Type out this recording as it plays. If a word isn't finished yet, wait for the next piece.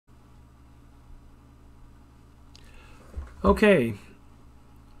Okay,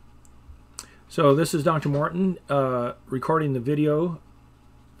 so this is Dr. Morton recording the video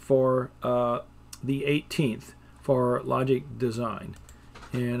for the 18th for LogicDz,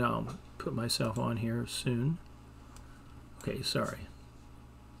 and I'll put myself on here soon. Okay, sorry.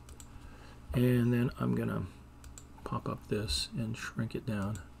 And then I'm gonna pop up this and shrink it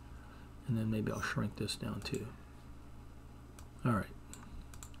down, and then maybe I'll shrink this down too. All right.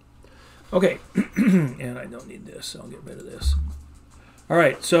 Okay, and I don't need this, so I'll get rid of this. All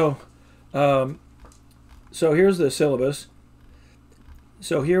right, so so here's the syllabus.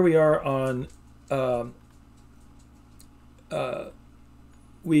 So here we are on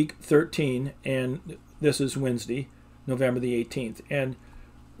week 13, and this is Wednesday, November the 18th. And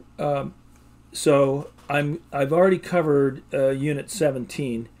so I've already covered Unit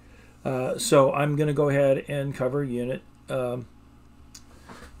 17, so I'm going to go ahead and cover Unit.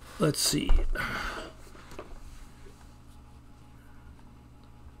 Let's see.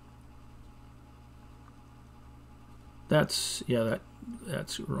 That's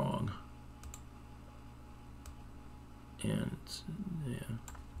that's wrong. And yeah.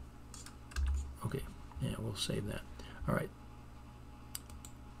 Okay. Yeah, we'll save that. All right.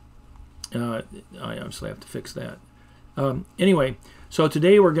 I obviously have to fix that. Anyway, so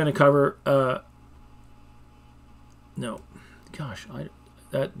today we're going to cover. No, gosh,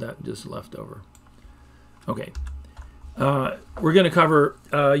 that just left over. Okay, we're going to cover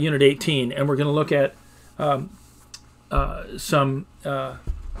Unit 18, and we're going to look at some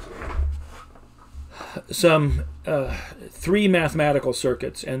three mathematical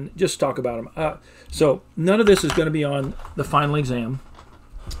circuits, and just talk about them. So none of this is going to be on the final exam,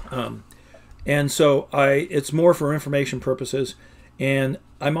 and so it's more for information purposes. And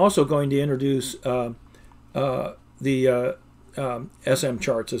I'm also going to introduce the SM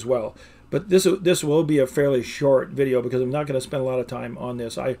charts as well. But this will be a fairly short video because I'm not going to spend a lot of time on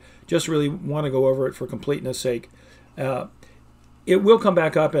this. I just really want to go over it for completeness sake. It will come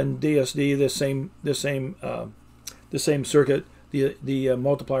back up in DSD. The same circuit, the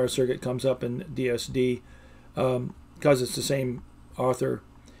multiplier circuit, comes up in DSD because it's the same author.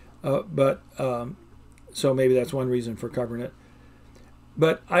 So maybe that's one reason for covering it.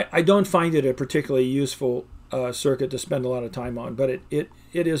 But I don't find it a particularly useful circuit to spend a lot of time on, but it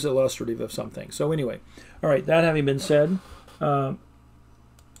is illustrative of something. So anyway, all right, that having been said,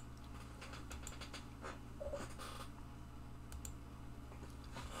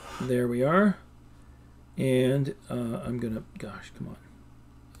 there we are. And I'm going to, gosh, come on.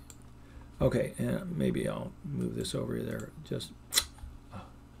 Okay, and maybe I'll move this over there. Just, oh,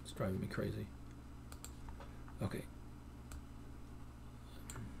 it's driving me crazy. Okay.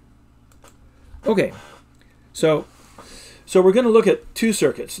 Okay, so we're going to look at two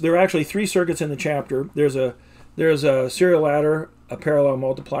circuits. There are actually three circuits in the chapter. There's a serial ladder, a parallel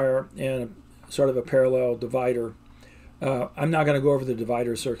multiplier, and sort of a parallel divider. I'm not going to go over the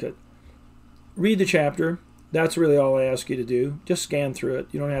divider circuit. Read the chapter. That's really all I ask you to do. Just scan through it.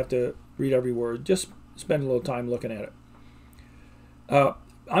 You don't have to read every word. Just spend a little time looking at it.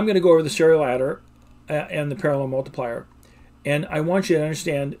 I'm going to go over the serial ladder and the parallel multiplier. And I want you to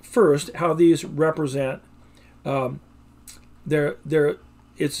understand first how these represent. It's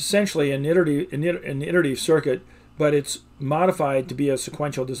essentially an iterative circuit, but it's modified to be a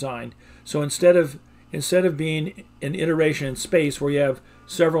sequential design. So instead of being an iteration in space where you have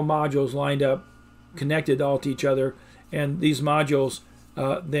several modules lined up, connected all to each other, and these modules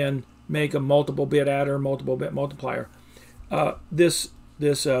then make a multiple bit adder, multiple bit multiplier. The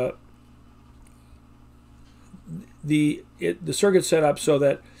circuit's set up so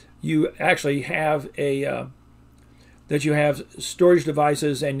that you actually have storage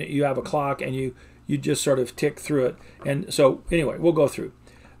devices, and you have a clock, and you just sort of tick through it. And so anyway, we'll go through.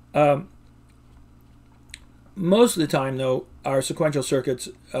 Most of the time, though, our sequential circuits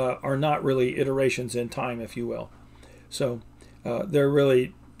are not really iterations in time, if you will. So they're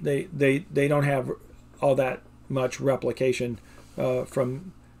really they don't have all that much replication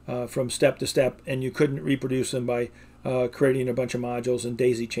from step to step, and you couldn't reproduce them by creating a bunch of modules and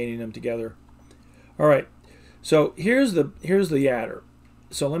daisy chaining them together. All right, so here's the adder.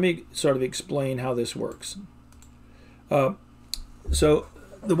 So let me sort of explain how this works. So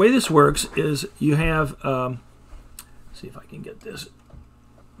the way this works is you have, see if I can get this.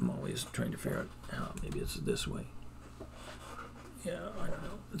 I'm always trying to figure out how, maybe it's this way. Yeah, I don't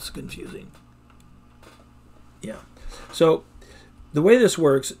know. It's confusing. Yeah. So the way this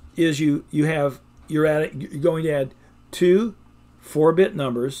works is you're going to add two 4-bit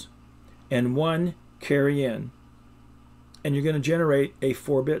numbers and one carry in, and you're going to generate a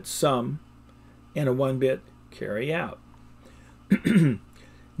 4-bit sum and a 1-bit carry out.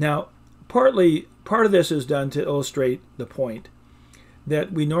 Now, part of this is done to illustrate the point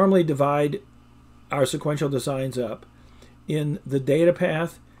that we normally divide our sequential designs up in the data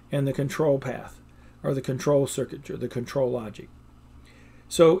path and the control path, or the control circuit, or the control logic.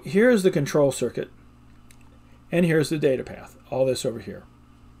 So here's the control circuit, and here's the data path, all this over here.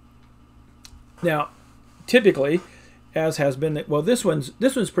 Now, typically, as has been, well, this one's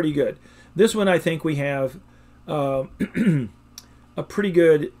pretty good. This one, I think we have a pretty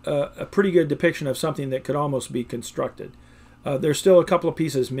good depiction of something that could almost be constructed. There's still a couple of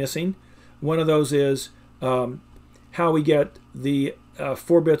pieces missing. One of those is how we get the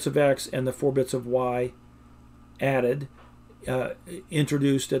 4 bits of X and the 4 bits of Y added,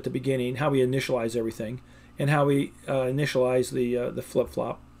 introduced at the beginning, how we initialize everything, and how we initialize the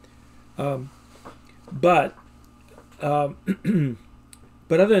flip-flop. But other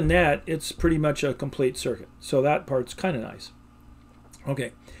than that, it's pretty much a complete circuit. So that part's kind of nice.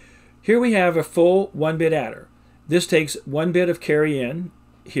 Okay, here we have a full 1-bit adder. This takes 1 bit of carry in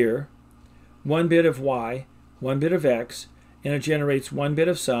here, 1 bit of Y, 1 bit of X, and it generates 1 bit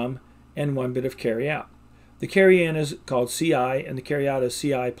of sum and 1 bit of carry out. The carry in is called CI, and the carry out is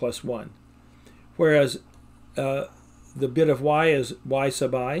CI plus 1. Whereas the bit of Y is Y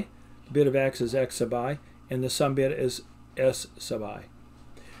sub I, the bit of X is X sub I, and the sum bit is S sub I.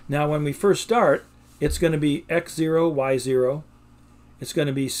 Now when we first start, it's going to be X0, Y0, it's going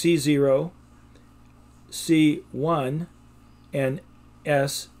to be C0, C1, and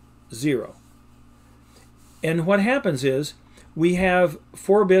S0. And what happens is we have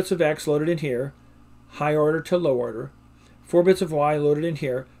 4 bits of X loaded in here, high order to low order, 4 bits of Y loaded in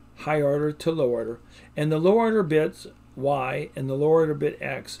here, high order to low order, and the low order bits Y and the low order bit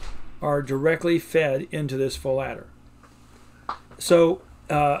X are directly fed into this full adder. So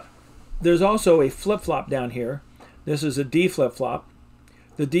there's also a flip-flop down here. This is a D flip-flop.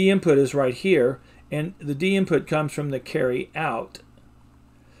 The D input is right here, and the D input comes from the carry out.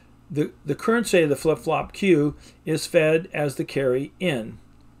 The current state of the flip-flop Q is fed as the carry in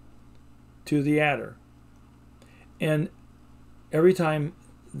to the adder. And every time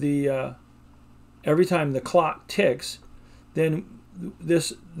the clock ticks, then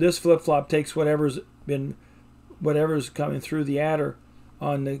this flip-flop takes whatever's coming through the adder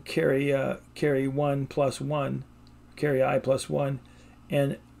on the carry 1 plus 1, carry I plus 1,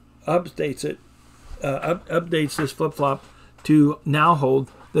 and updates it, updates this flip-flop to now hold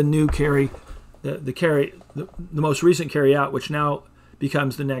the new carry, the most recent carry out, which now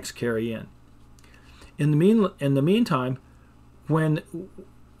becomes the next carry in. In the meantime, when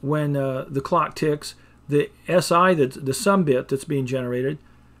the clock ticks, the SI, the sum bit that's being generated,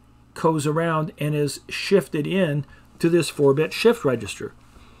 goes around and is shifted in to this 4-bit shift register.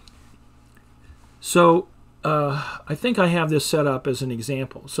 So I think I have this set up as an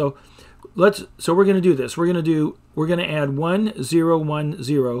example. So we're going to do this. We're going to add 1 0 1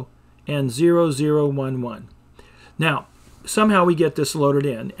 0 and 0 0 1 1. Now somehow we get this loaded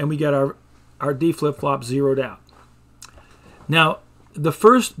in, and we get our D flip-flop zeroed out. Now the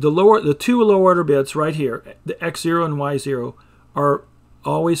two low order bits right here, the X0 and Y0, are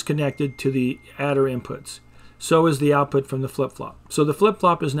always connected to the adder inputs. So is the output from the flip-flop. So the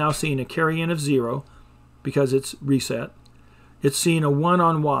flip-flop is now seeing a carry in of 0 because it's reset. It's seeing a 1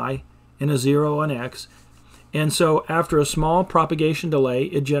 on Y and a 0 on X. And so after a small propagation delay,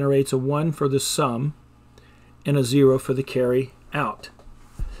 it generates a 1 for the sum and a 0 for the carry out.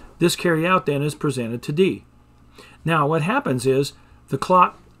 This carry out then is presented to D. Now what happens is the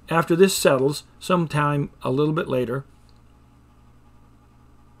clock, after this settles, sometime a little bit later,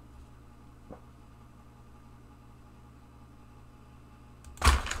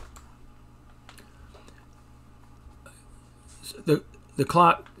 the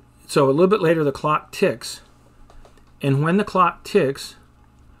clock, so a little bit later the clock ticks, and when the clock ticks,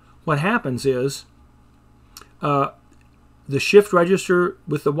 what happens is the shift register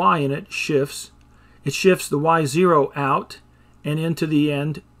with the Y in it shifts. It shifts the Y0 out and into the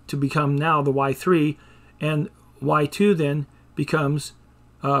end to become now the Y3, and Y2 then becomes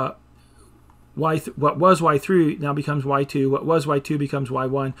what was Y3 now becomes Y2, what was Y2 becomes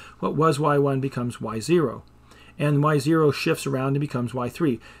Y1, what was Y1 becomes Y0. And Y0 shifts around and becomes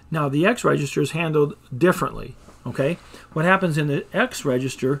Y3. Now the X register is handled differently. Okay, what happens in the X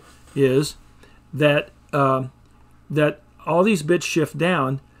register is that that all these bits shift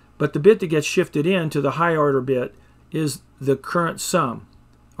down, but the bit that gets shifted in to the high order bit is the current sum,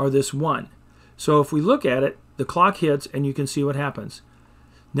 or this 1. So if we look at it, the clock hits and you can see what happens.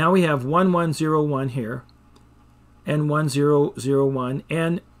 Now we have 1 1 0 1 here, and 1 0 0 1,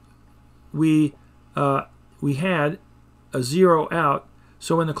 and we had a 0 out.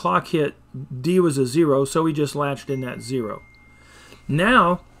 So when the clock hit, D was a 0, so we just latched in that 0.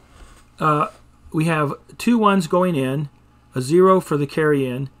 Now we have 2 1s going in, a 0 for the carry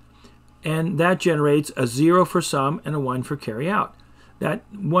in, and that generates a 0 for sum and a 1 for carry out. That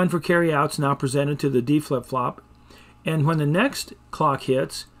 1 for carry out is now presented to the D flip-flop, and when the next clock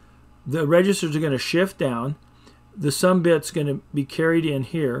hits, the registers are going to shift down. The sum bit's going to be carried in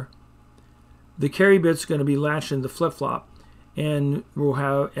here. The carry bit's going to be latched in the flip-flop, and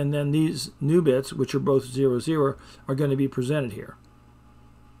then these new bits, which are both 0 0, are going to be presented here.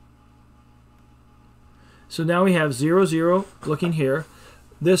 So now we have 0 0 looking here.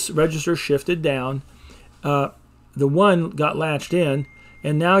 This register shifted down. The 1 got latched in,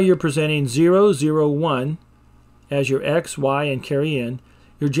 and now you're presenting 0 0 1 as your X, Y, and carry in.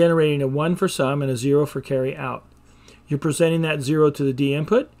 You're generating a 1 for sum and a 0 for carry out. You're presenting that 0 to the D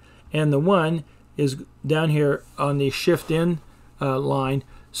input, and the 1 is down here on the shift in line.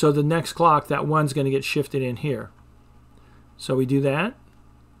 So the next clock, that 1's going to get shifted in here. So we do that.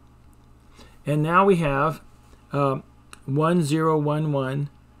 And now we have 1 0 1 1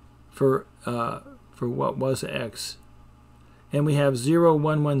 for what was X. And we have 0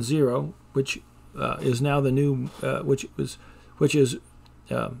 1 1 0, which is now the new,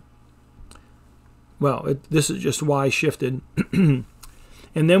 this is just Y shifted. And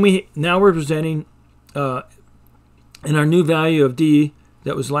then now we're presenting in our new value of D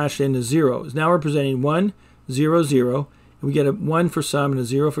that was latched into 0. Now we're presenting 1 0 0, and we get a 1 for sum and a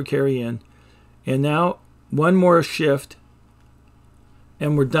 0 for carry in. And now one more shift,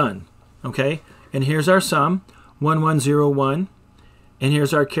 and we're done. Okay? And here's our sum, 1 1 0 1, and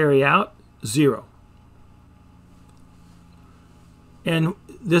here's our carry out, 0. And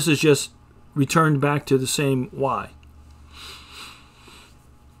this is just returned back to the same Y.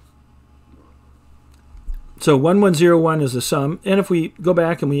 So 1 1 0 1 is the sum, and if we go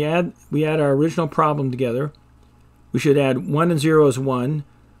back and we add our original problem together, we should add 1 and 0 is 1,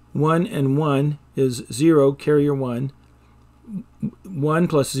 1 and 1 is 0, carrier 1, 1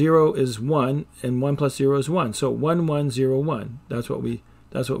 plus 0 is 1, and 1 plus 0 is 1. So 1 1 0 1. That's what we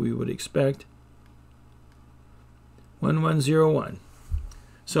would expect. 1 1 0 1.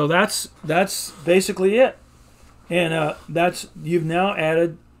 So that's basically it, and you've now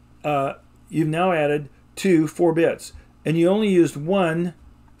added 2 4 bits, and you only used 1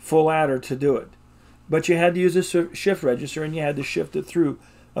 full adder to do it, but you had to use a shift register, and you had to shift it through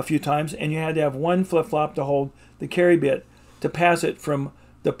a few times, and you had to have 1 flip-flop to hold the carry bit to pass it from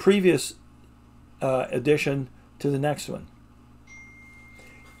the previous addition to the next one.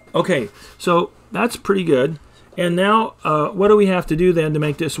 Okay, so that's pretty good. And now what do we have to do then to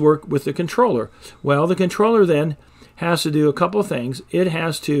make this work with the controller? Well, the controller then has to do a couple of things. It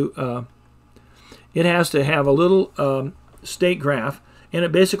has to have a little state graph, and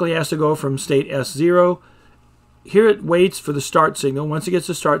it basically has to go from state S0. Here it waits for the start signal. Once it gets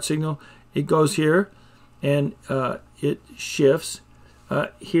the start signal, it goes here, and it shifts.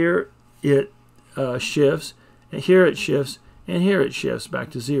 Here it shifts, and here it shifts, and here it shifts back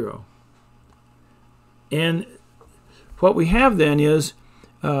to 0. And what we have then is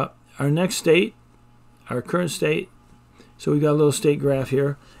our next state, our current state. So we've got a little state graph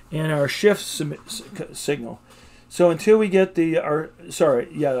here, and our shift signal. So until we get our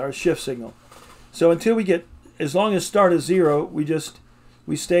shift signal. So until we get, as long as start is 0, we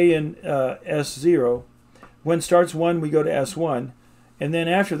stay in S0. When start's 1, we go to S1, and then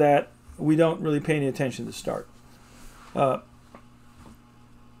after that, we don't really pay any attention to start.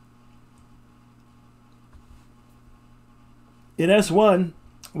 In S1,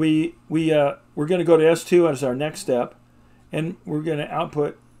 we're going to go to S2 as our next step, and we're going to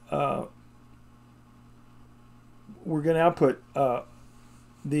output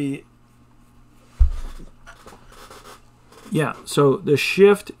so the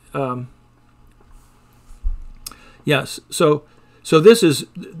shift so this is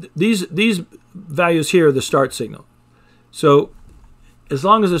these values here are the start signal. So as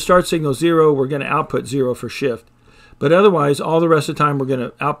long as the start signal is 0, we're going to output 0 for shift. But otherwise, all the rest of the time, we're going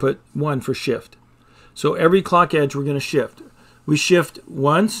to output 1 for shift. So every clock edge, we're going to shift. We shift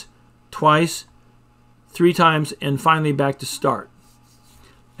once, twice, 3 times, and finally back to start.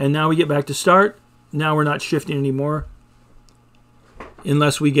 And now we get back to start. Now we're not shifting anymore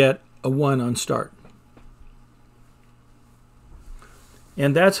unless we get a 1 on start.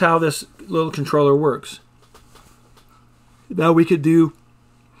 And that's how this little controller works. Now we can do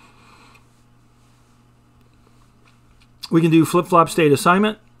flip-flop state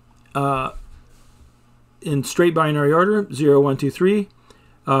assignment in straight binary order, 0 1 2 3,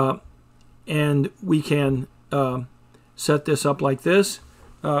 and we can set this up like this.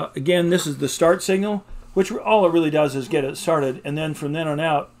 Again, this is the start signal, which all it really does is get it started, and then from then on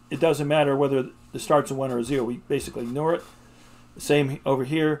out, it doesn't matter whether the start's a 1 or a 0. We basically ignore it. Same over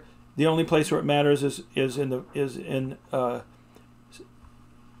here. The only place where it matters is in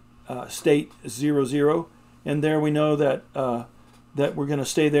state 0, 0, and there we know that that we're going to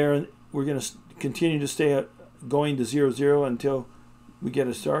stay there, and we're going to continue to stay going to 0, 0 until we get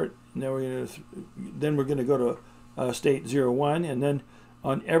a start. And then we're going to go to state 0, 1, and then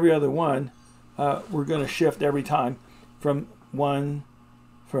on every other one, we're going to shift every time from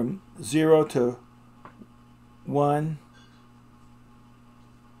 0 to 1,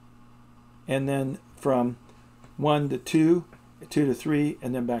 and then from 1 to 2, 2 to 3,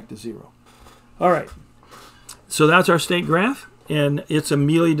 and then back to 0. All right, so that's our state graph, and it's a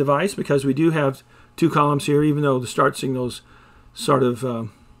mealy device because we do have 2 columns here, even though the start signal's sort of,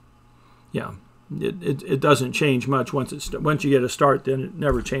 it doesn't change much once you get a start. Then it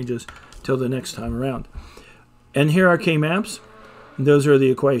never changes till the next time around. And here are K-maps. Those are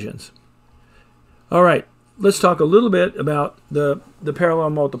the equations. All right, let's talk a little bit about the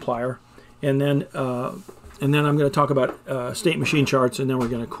parallel multiplier, and then I'm going to talk about state machine charts, and then we're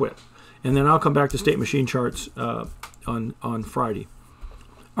going to quit. And then I'll come back to state machine charts on Friday.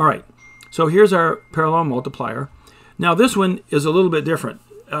 All right, so here's our parallel multiplier. Now this one is a little bit different.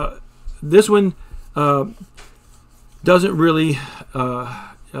 This one doesn't really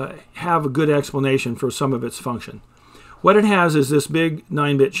have a good explanation for some of its function. What it has is this big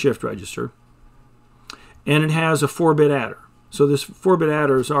 9-bit shift register, and it has a 4-bit adder. So this 4-bit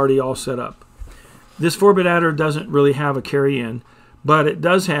adder is already all set up. This 4-bit adder doesn't really have a carry in, but it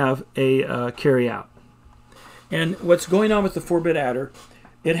does have a carry out. And what's going on with the 4-bit adder,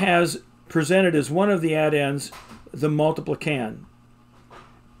 it has presented as one of the add-ins the multiplicand,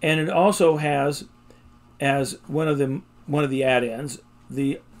 and it also has as one of the add-ins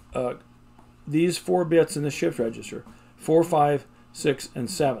these 4 bits in the shift register, 4, 5, 6, and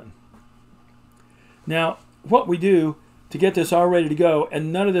 7. Now, what we do to get this all ready to go,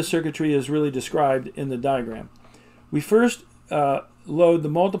 and none of this circuitry is really described in the diagram, we first load the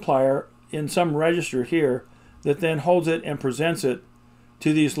multiplier in some register here that then holds it and presents it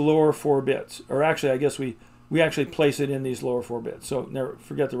to these lower 4 bits. Or actually, I guess we actually place it in these lower 4 bits. So never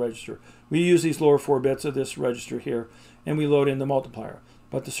forget the register. We use these lower 4 bits of this register here, and we load in the multiplier.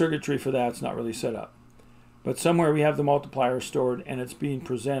 But the circuitry for that's not really set up. But somewhere we have the multiplier stored, and it's being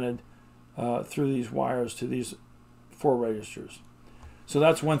presented through these wires to these 4 registers. So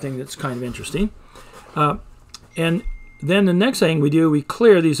that's one thing that's kind of interesting. And then the next thing we do, we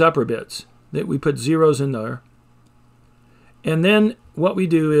clear these upper bits. That we put zeros in there. And then what we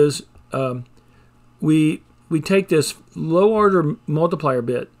do is we take this low order multiplier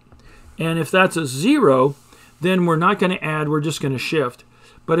bit, and if that's a 0, then we're not going to add, we're just going to shift.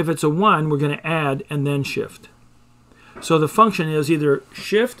 But if it's a 1, we're going to add and then shift. So the function is either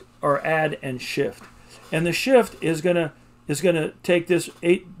shift or add and shift. And the shift is going to take this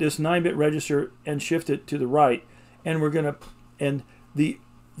 9-bit register and shift it to the right, and we're going to, and the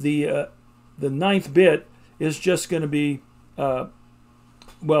 9th bit is just going to be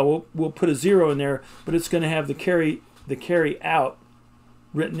well, we'll put a 0 in there, but it's going to have the carry out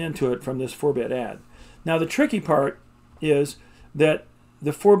written into it from this 4-bit add. Now the tricky part is that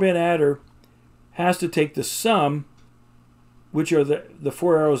the 4-bit adder has to take the sum, which are the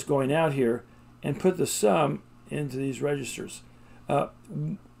 4 arrows going out here, and put the sum into these registers. At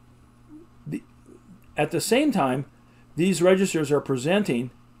the same time, these registers are presenting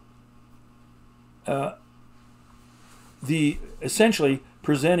essentially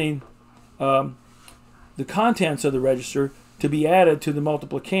presenting the contents of the register to be added to the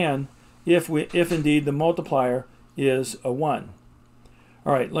multiplicand if indeed the multiplier is a 1.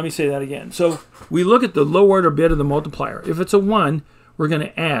 All right, let me say that again. So we look at the low order bit of the multiplier. If it's a 1, we're going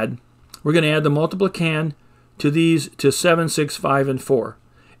to add the multiplicand to these to 7, 6, 5, and 4.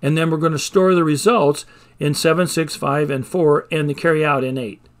 And then we're going to store the results in 7, 6, 5, and 4 and the carry out in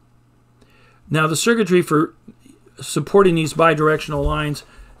 8. Now the circuitry for supporting these bidirectional lines,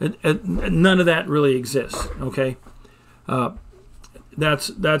 none of that really exists. Okay,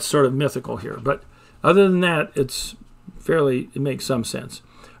 that's sort of mythical here. But other than that, it makes some sense.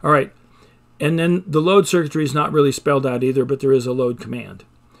 All right, and then the load circuitry is not really spelled out either, but there is a load command.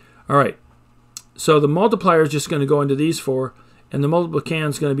 All right, so the multiplier is just going to go into these 4, and the multiplicand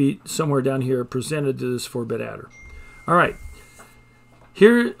is going to be somewhere down here presented to this 4-bit adder. All right,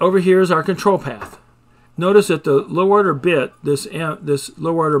 over here is our control path. Notice that the low order bit, this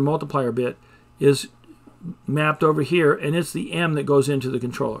low order multiplier bit, is mapped over here, and it's the M that goes into the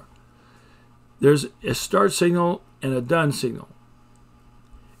controller. there's a start signal and a done signal.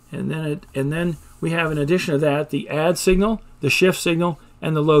 And then we have, in addition to that, the add signal, the shift signal,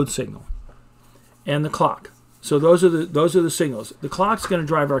 and the load signal, and the clock. So those are the signals. The clock's going to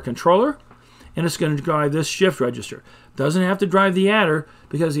drive our controller, and it's going to drive this shift register. Doesn't have to drive the adder,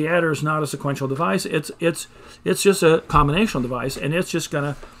 because the adder is not a sequential device. It's just a combinational device, and it's just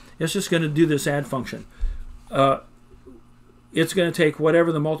gonna do this add function. It's going to take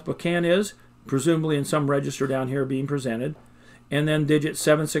whatever the multiple can is, presumably in some register down here being presented, and then digit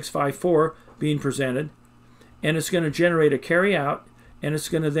 7654 being presented, and it's going to generate a carry out, and it's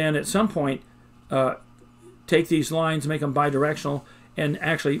going to then at some point take these lines, make them bidirectional, and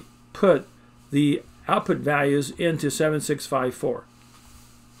actually put the output values into 7654.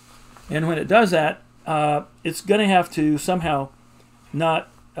 And when it does that, it's going to have to somehow not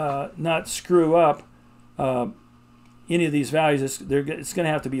screw up any of these values. It's going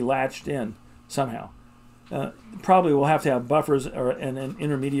to have to be latched in somehow. Probably we'll have to have buffers or an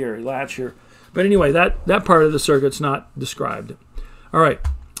intermediary latch here. But anyway, that part of the circuit's not described. All right,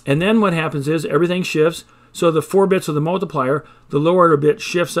 and then what happens is everything shifts. So the 4 bits of the multiplier, the low order bit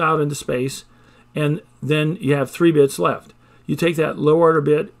shifts out into space, and then you have 3 bits left. You take that low order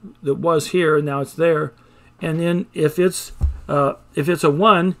bit that was here, and now it's there, and then if it's a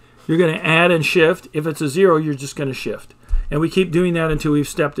 1, you're going to add and shift. If it's a 0, you're just going to shift. And we keep doing that until we've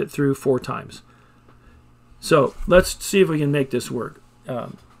stepped it through 4 times. So let's see if we can make this work.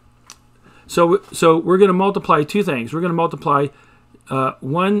 So we're going to multiply 2 things. We're going to multiply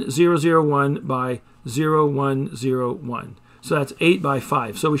 1001 by 0101. So that's 8 by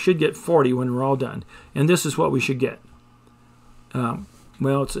 5. So we should get 40 when we're all done. And this is what we should get.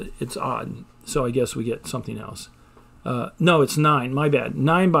 Well, it's odd. So I guess we get something else. No, it's 9. My bad.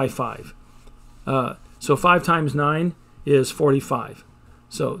 9 by 5. So 5 times 9 is 45.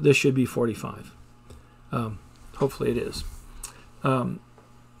 So this should be 45. Hopefully it is.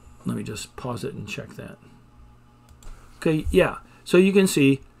 Let me just pause it and check that. Okay, yeah. So you can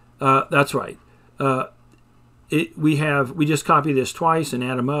see that's right. We just copy this twice and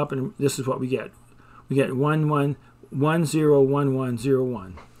add them up, and this is what we get. We get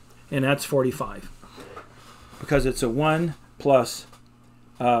 101101, and that's 45 because it's a 1 plus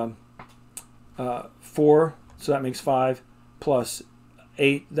 4, so that makes 5, plus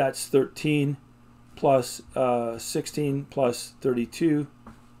 8, that's 13, plus 16 plus 32,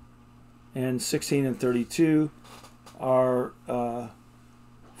 and 16 and 32 are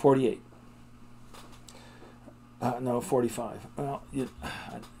 48. No, 45. Well,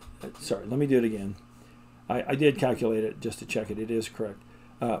 sorry, let me do it again. I did calculate it just to check it. It is correct.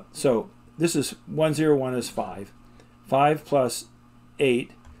 So this is 101 is 5. 5 plus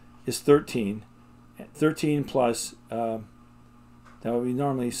 8 is 13. 13 plus, that would be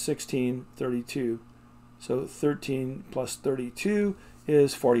normally 16, 32. So 13 plus 32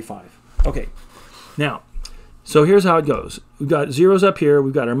 is 45. Okay, now, so here's how it goes. We've got zeros up here.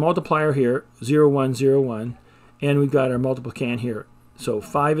 We've got our multiplier here, 0, 1, 0, 1. And we've got our multiplicand here. So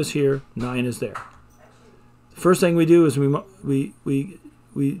 5 is here, 9 is there. The first thing we do is we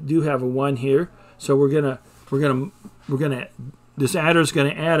do have a 1 here. So we're gonna this adder is gonna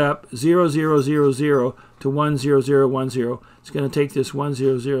add up 0, 0, 0, 0 to 1, 0, 0, 1, 0. It's gonna take this 1,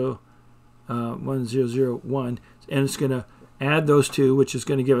 0, 0, 1, 0, 0, 1, and it's gonna add those two, which is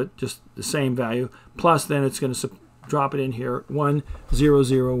gonna give it just the same value. Plus, then it's gonna drop it in here, 1, 0,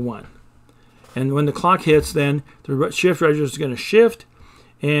 0, 1. And when the clock hits, then the shift register is going to shift,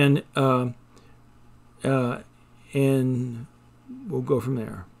 and we'll go from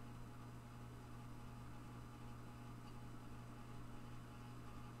there.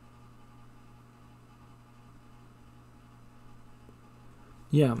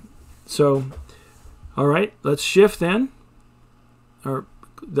 Yeah. So, all right, let's shift then, or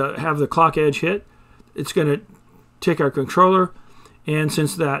have the clock edge hit. It's going to tick our controller, and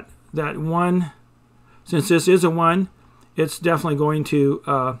since that 1, since this is a 1, it's definitely going to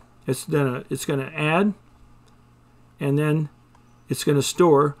it's going to add, and then it's going to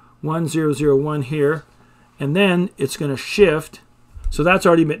store 1, 0, 0, 1 here, and then it's going to shift. So that's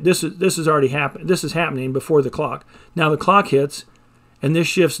already been, this is already happened. This is happening before the clock. Now the clock hits, and this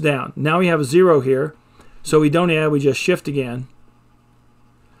shifts down. Now we have a 0 here, so we don't add. We just shift again,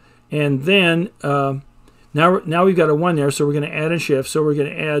 and then now we've got a 1 there, so we're going to add and shift. So we're going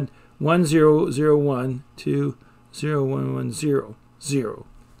to add 1, 0, 0, 1 to 0, 1, 1, 0, 0.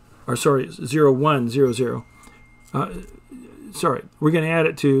 Or sorry, 0, 1, 0, 0. Sorry, we're going to add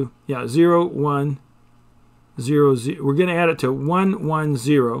it to, 0, 1, 0, 0. We're going to add it to 1, 1,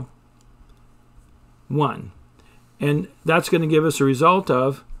 0, 1. And that's going to give us a result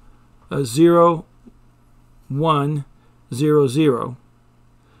of 0, 1, 0, 0.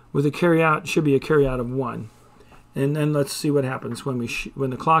 With a carryout, should be a carryout of 1. And then let's see what happens when when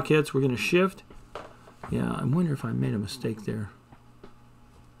the clock hits. We're going to shift. Yeah, I wonder if I made a mistake there.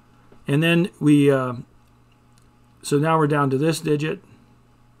 And then we, so now we're down to this digit.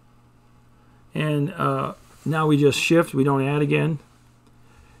 And now we just shift. We don't add again.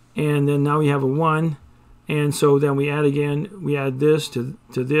 And then now we have a 1. And so then we add again. We add this to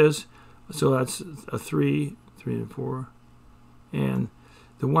this. So that's a 3, 3 and 4. And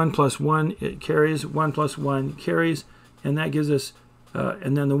the 1 plus 1, it carries. 1 plus 1 carries. And that gives us,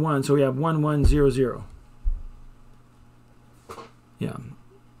 and then the 1. So we have 1, 1, 0, 0. Yeah.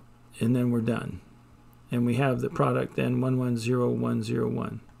 And then we're done. And we have the product then 1, 1, 0, 1, 0,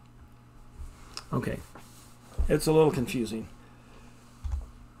 1. Okay. It's a little confusing.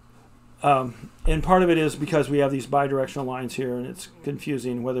 And part of it is because we have these bidirectional lines here, and it's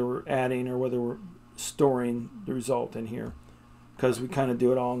confusing whether we're adding or whether we're storing the result in here, because we kind of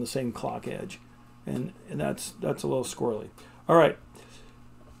do it all on the same clock edge, and that's a little squirrely. All right,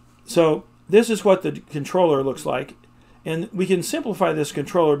 so this is what the controller looks like, and we can simplify this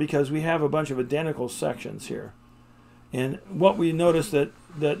controller because we have a bunch of identical sections here, and what we notice that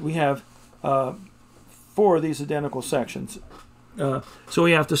we have 4 of these identical sections. So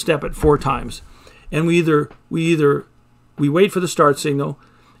we have to step it 4 times, and we wait for the start signal,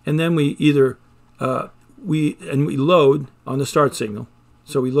 and then we load on the start signal.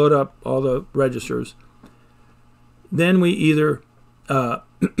 So we load up all the registers. Then we either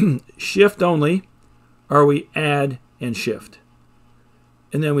shift only, or we add and shift.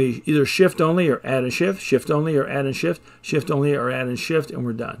 And then we either shift only or add and shift, shift only or add and shift, shift only or add and shift, and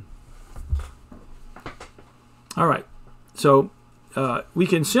we're done. All right, so we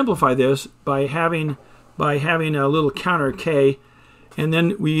can simplify this by having a little counter K, and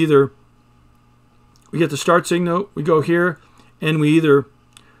then we get the start signal, we go here, and we either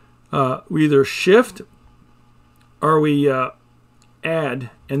shift or we add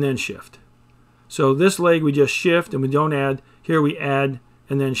and then shift. So this leg we just shift and we don't add. Here we add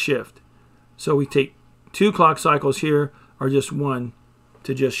and then shift. So we take 2 clock cycles here, or just 1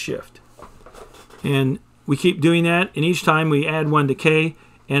 to just shift. And we keep doing that, and each time we add 1 to K,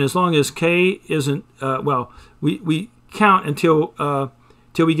 and as long as K isn't, we count until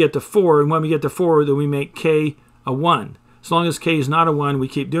we get to 4, and when we get to 4, then we make K a 1. As long as K is not a 1, we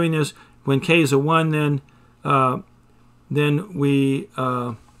keep doing this. When K is a 1, then we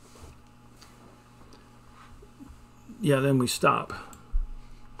stop.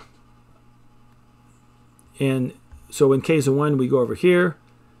 And so when K is a 1, we go over here.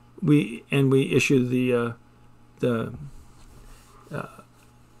 We issue we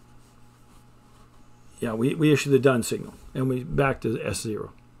issue the done signal, and we back to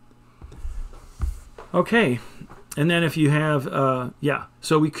S0. Okay, and then if you have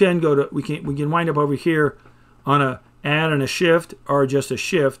so we can wind up over here on a add and a shift, or just a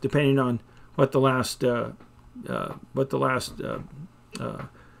shift, depending on what the last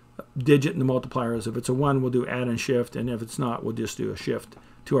digit in the multiplier is. If it's a 1, we'll do add and shift, and if it's not, we'll just do a shift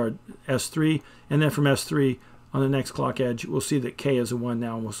to our S3, and then from S3 on the next clock edge, we'll see that K is a 1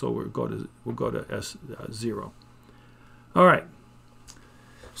 now, and so we'll go to S0. All right.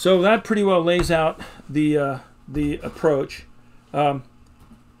 So that pretty well lays out the approach.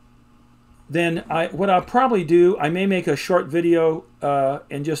 Then what I'll probably do, I may make a short video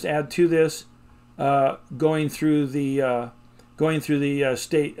and just add to this, going through the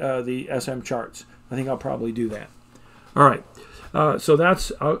SM charts. I think I'll probably do that. All right. So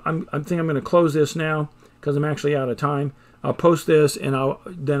that's, I think I'm going to close this now because I'm actually out of time. I'll post this, and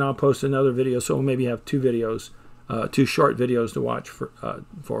then I'll post another video, so we'll maybe have 2 videos, 2 short videos to watch for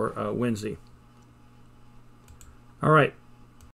Wednesday. All right.